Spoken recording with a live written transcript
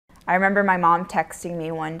I remember my mom texting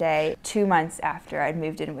me one day, 2 months after I'd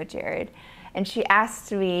moved in with Jerod, and she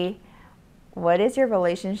asked me, "What is your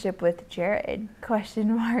relationship with Jerod?" ?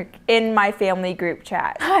 In my family group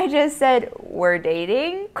chat. I just said, "We're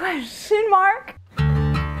dating?" ?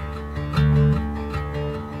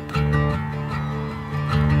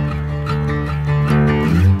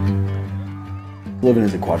 Living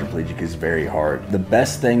as a quadriplegic is very hard. The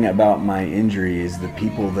best thing about my injury is the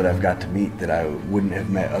people that I've got to meet that I wouldn't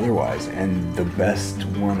have met otherwise. And the best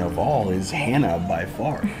one of all is Hannah by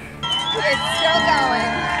far. It's still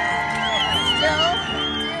going. Still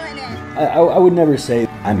doing it. I would never say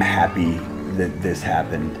I'm happy that this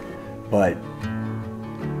happened, but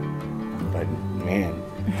man,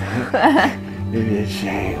 it is a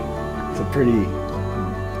shame.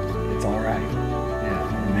 It's all right.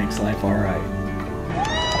 Yeah, it makes life all right.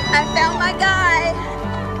 I found my guy.